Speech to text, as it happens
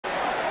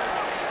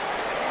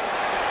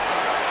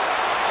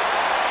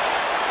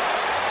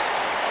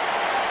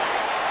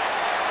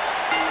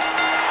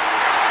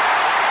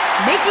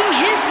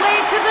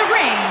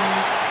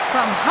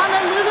from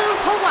Honolulu,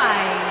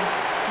 Hawaii,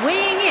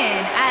 weighing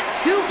in at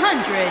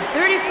 235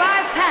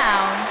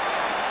 pounds,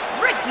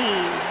 Ricky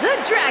the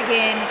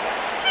Dragon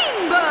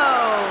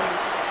Steamboat.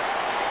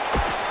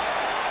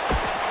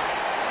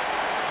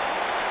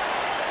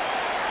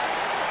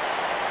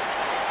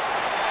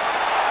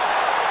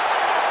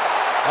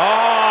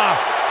 Oh,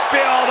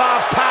 feel the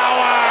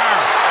power!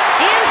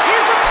 And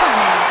his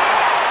opponent,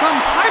 from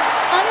parts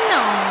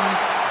unknown,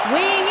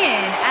 weighing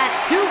in at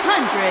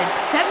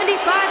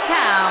 275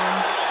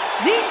 pounds,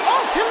 the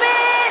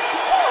Ultimate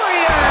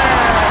Warrior!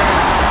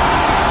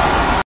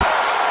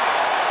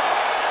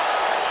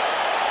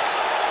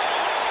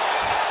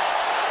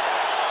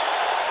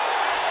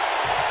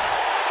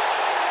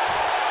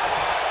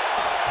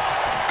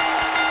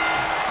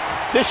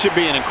 This should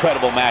be an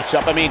incredible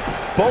matchup. I mean,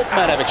 both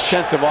men have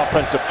extensive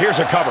offensive. Here's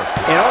a cover.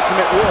 And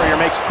Ultimate Warrior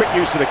makes quick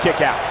use of the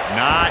kick out.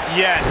 Not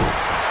yet.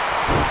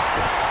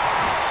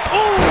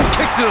 Ooh,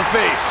 kick to the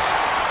face.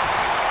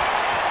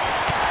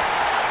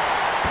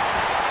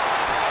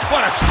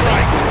 What a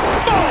strike.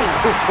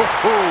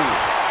 Boom!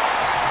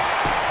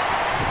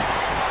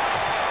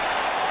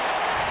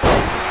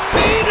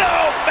 Nino,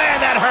 man,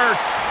 that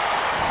hurts.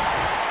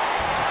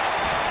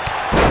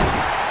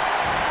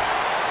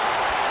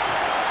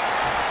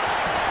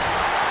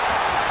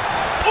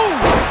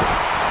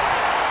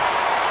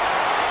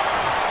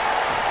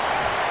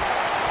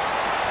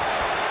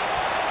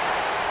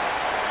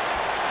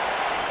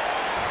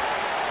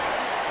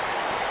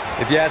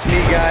 If you ask me,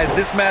 guys,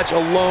 this match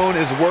alone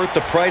is worth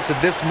the price of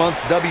this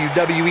month's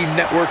WWE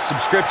Network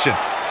subscription.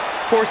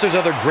 Of course, there's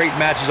other great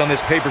matches on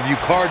this pay-per-view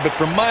card, but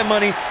for my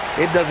money,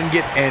 it doesn't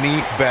get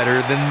any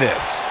better than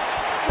this.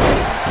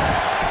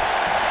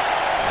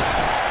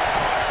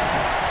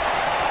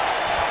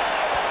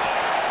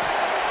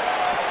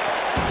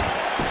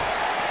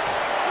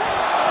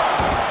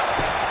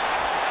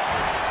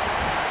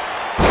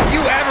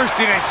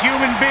 Seen a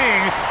human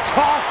being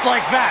tossed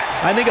like that.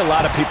 I think a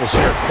lot of people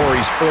share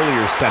Corey's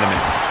earlier sentiment.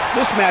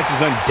 This match is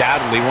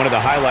undoubtedly one of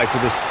the highlights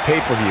of this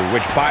pay-per-view,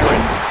 which,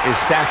 Byron, is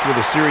stacked with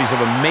a series of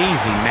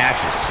amazing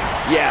matches.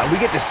 Yeah, we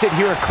get to sit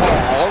here and call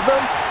all of them.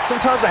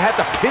 Sometimes I have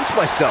to pinch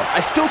myself. I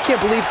still can't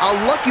believe how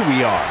lucky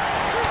we are.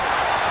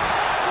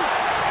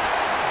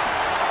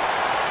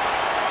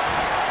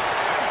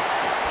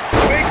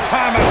 Big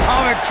time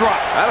atomic drop.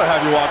 That'll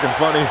have you walking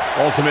funny.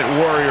 Ultimate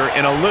Warrior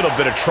in a little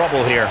bit of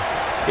trouble here.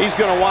 He's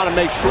going to want to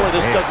make sure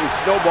this doesn't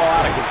snowball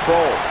out of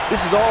control. This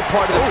is all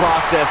part of the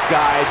process,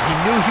 guys. He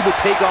knew he would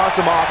take on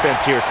some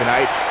offense here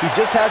tonight. He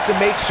just has to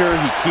make sure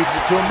he keeps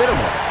it to a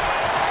minimum.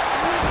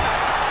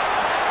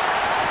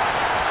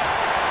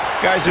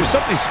 Guys, there's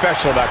something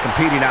special about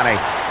competing on a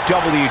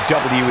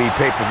WWE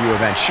pay-per-view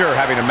event. Sure,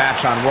 having a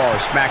match on Raw or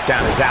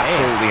SmackDown is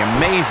absolutely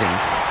amazing,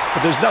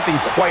 but there's nothing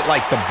quite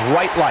like the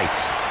bright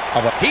lights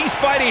of a... He's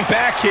fighting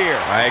back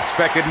here. I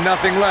expected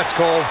nothing less,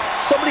 Cole.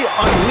 Somebody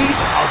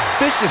unleashed a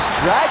vicious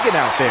dragon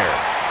out there.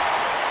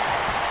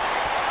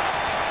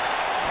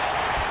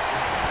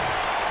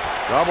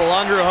 Double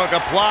underhook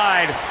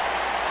applied.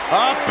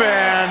 Up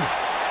and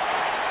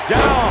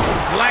down.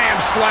 Glam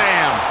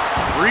slam.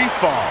 Free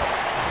fall.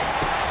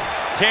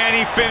 Can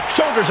he fit?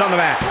 Shoulders on the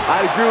mat.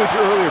 I'd agree with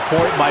your earlier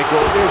point,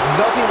 Michael. There's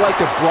nothing like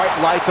the bright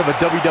lights of a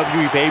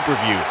WWE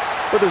pay-per-view.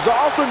 But there's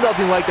also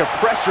nothing like the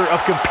pressure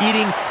of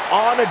competing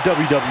on a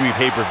WWE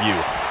pay-per-view.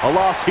 A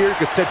loss here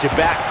could set you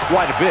back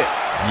quite a bit.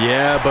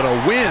 Yeah, but a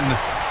win,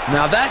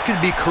 now that could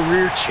be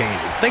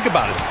career-changing. Think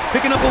about it.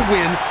 Picking up a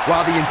win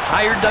while the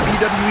entire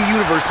WWE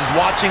Universe is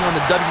watching on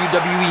the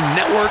WWE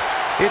Network,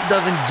 it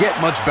doesn't get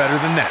much better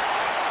than that.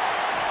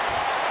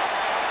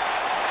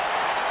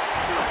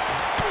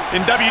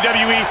 In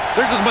WWE,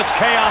 there's as much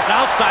chaos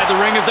outside the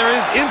ring as there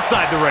is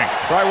inside the ring.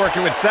 Try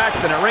working with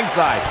Saxton at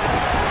ringside.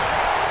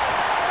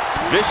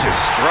 Vicious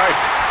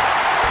strike.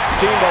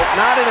 Steamboat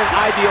not in an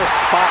ideal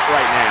spot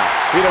right now.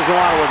 He doesn't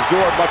want to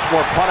absorb much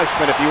more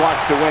punishment if he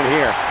wants to win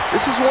here.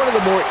 This is one of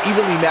the more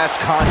evenly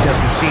matched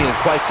contests we've seen in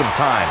quite some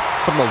time.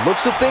 From the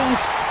looks of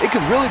things, it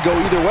could really go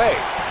either way.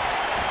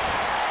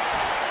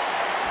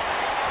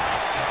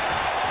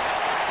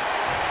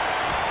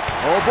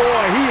 Oh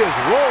boy, he is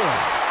rolling.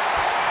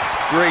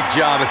 Great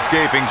job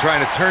escaping,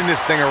 trying to turn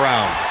this thing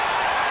around.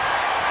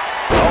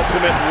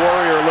 Ultimate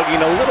Warrior looking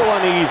a little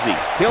uneasy.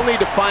 He'll need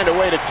to find a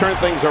way to turn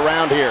things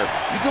around here.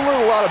 You can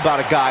learn a lot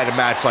about a guy in a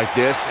match like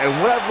this, and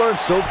what I've learned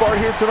so far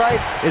here tonight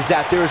is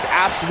that there is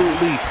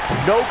absolutely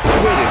no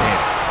quit in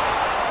him.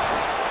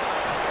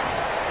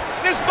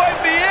 This might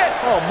be it.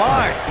 Oh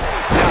my.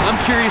 Now I'm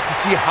curious to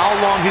see how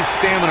long his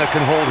stamina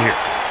can hold here.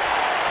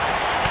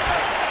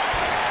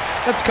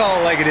 Let's call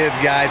it like it is,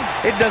 guys.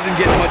 It doesn't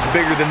get much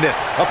bigger than this.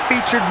 A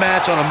featured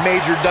match on a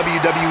major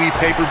WWE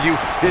pay-per-view.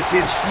 This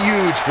is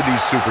huge for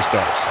these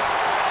superstars.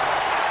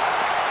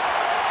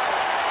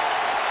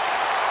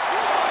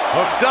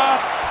 Hooked up.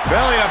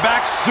 Belly to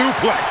back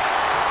suplex.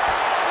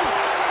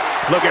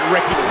 Look at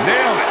Ricky.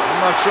 Nailed it.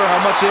 I'm not sure how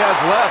much he has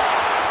left.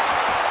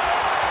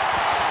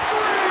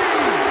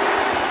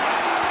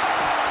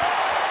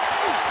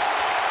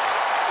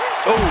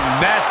 Oh,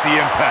 nasty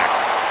impact.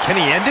 Can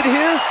he end it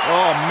here?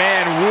 Oh,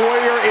 man,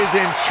 Warrior is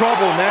in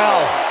trouble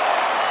now.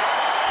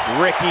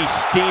 Ricky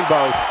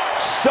Steamboat,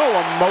 so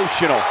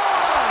emotional.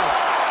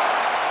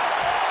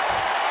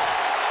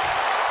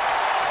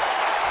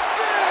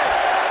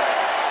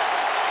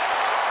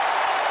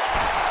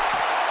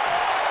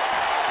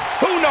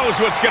 Who knows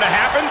what's going to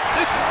happen?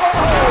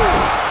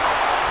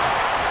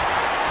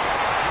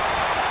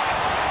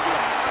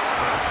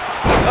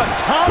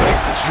 Atomic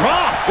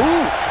drop.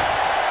 Ooh.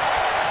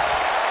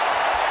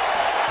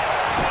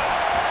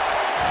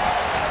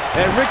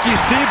 And Ricky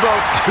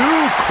Steamboat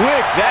too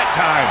quick that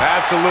time.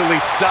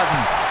 Absolutely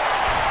sudden.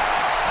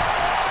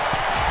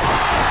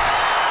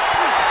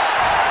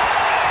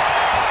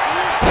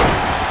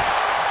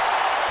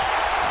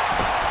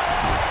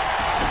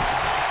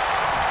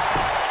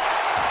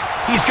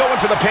 He's going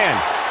for the pin.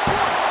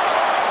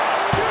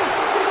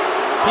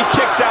 He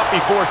kicks out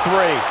before 3.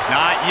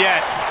 Not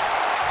yet.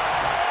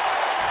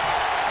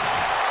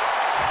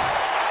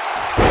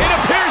 It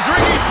appears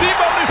Ricky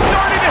Steamboat is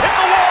starting to hit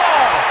the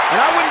wall. And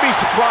I wouldn't be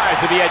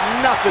surprised if he had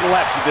nothing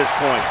left at this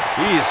point.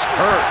 He is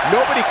hurt.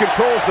 Nobody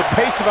controls the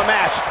pace of a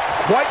match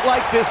quite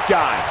like this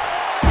guy.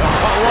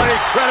 Oh, what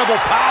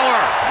incredible power.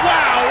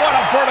 Wow, what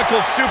a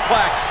vertical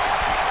suplex.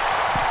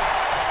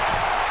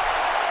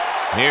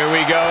 Here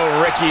we go.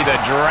 Ricky the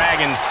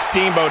Dragon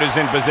Steamboat is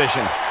in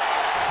position.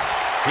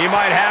 He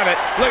might have it.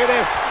 Look at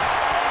this.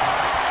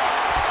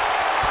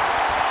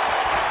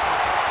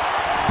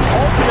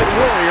 Ultimate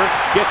Warrior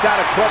gets out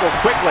of trouble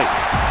quickly.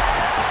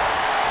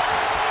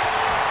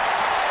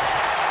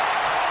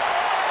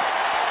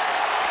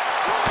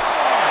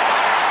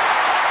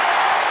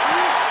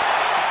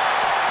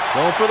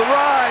 Going for the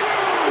ride.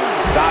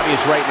 It's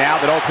obvious right now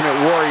that Ultimate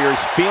Warrior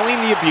is feeling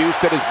the abuse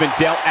that has been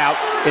dealt out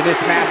in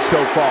this match so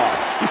far.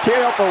 You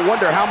can't help but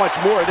wonder how much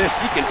more of this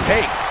he can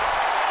take.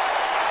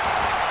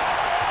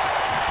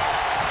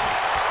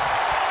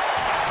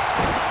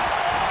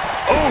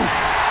 Oof.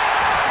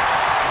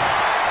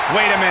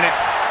 Wait a minute.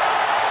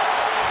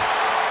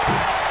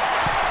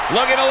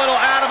 Looking a little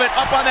out of it,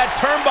 up on that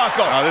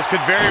turnbuckle. Oh, this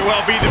could very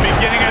well be the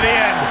beginning of the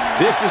end.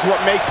 This is what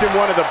makes him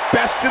one of the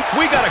best.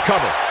 We got to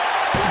cover.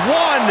 1.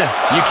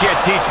 You can't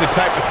teach the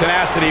type of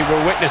tenacity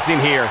we're witnessing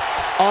here.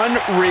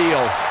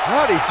 Unreal.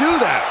 How'd he do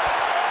that?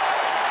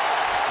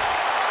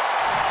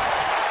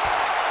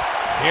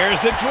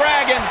 Here's the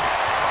Dragon.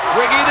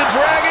 Ricky the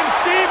Dragon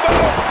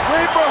Steamboat.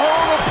 Creeper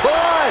hold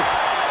applied.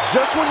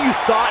 Just when you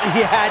thought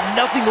he had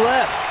nothing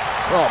left.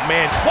 Oh,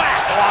 man.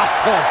 Whack.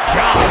 Oh,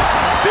 God.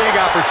 Big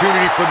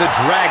opportunity for the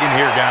Dragon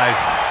here, guys.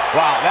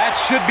 Wow, that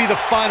should be the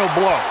final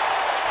blow.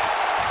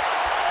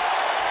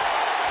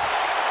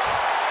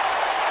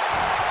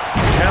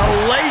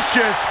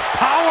 Hellacious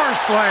power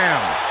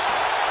slam.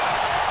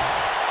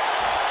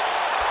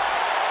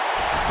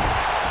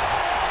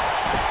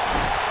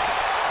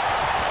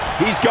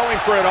 He's going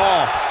for it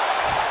all.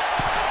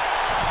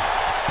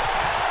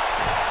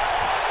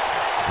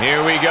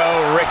 Here we go.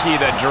 Ricky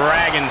the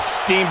Dragon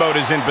Steamboat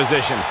is in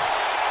position.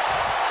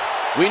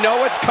 We know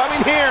what's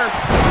coming here.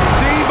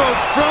 Steamboat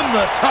from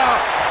the top.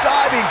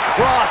 Diving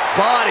cross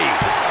body.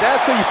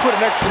 That's how you put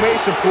an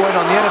exclamation point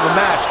on the end of a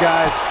match,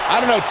 guys. I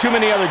don't know too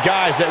many other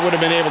guys that would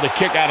have been able to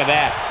kick out of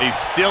that. He's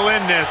still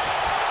in this.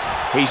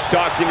 He's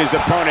stalking his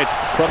opponent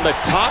from the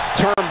top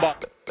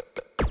turnbuckle.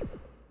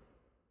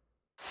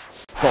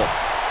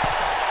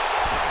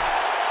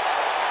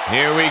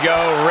 Here we go.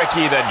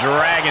 Ricky the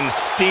Dragon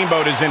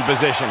Steamboat is in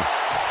position.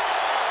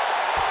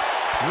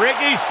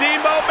 Ricky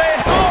Steamboat, man.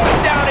 Oh,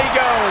 and down he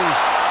goes.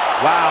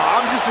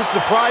 Wow, I'm just as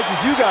surprised as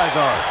you guys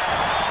are.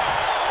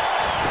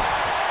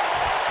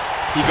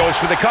 He goes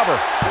for the cover.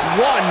 1,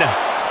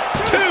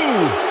 2,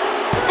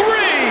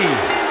 3.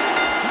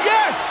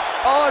 Yes!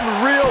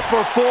 Unreal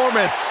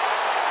performance.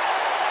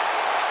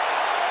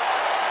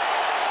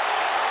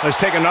 Let's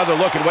take another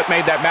look at what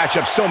made that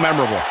matchup so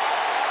memorable.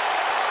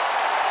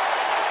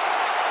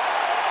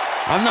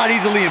 I'm not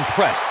easily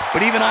impressed,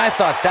 but even I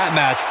thought that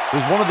match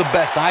was one of the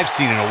best I've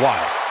seen in a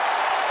while.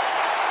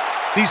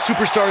 These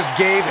superstars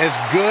gave as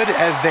good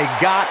as they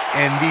got,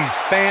 and these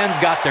fans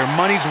got their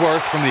money's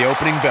worth from the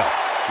opening bell.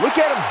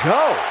 Look at him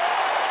go.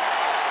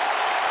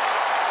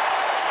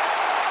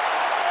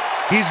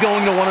 He's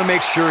going to want to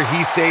make sure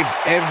he saves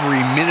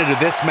every minute of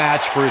this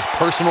match for his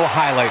personal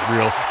highlight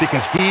reel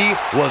because he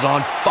was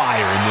on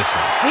fire in this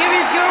one. Here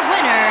is your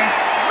winner,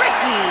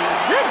 Ricky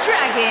the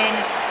Dragon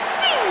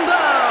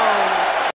Steamboat.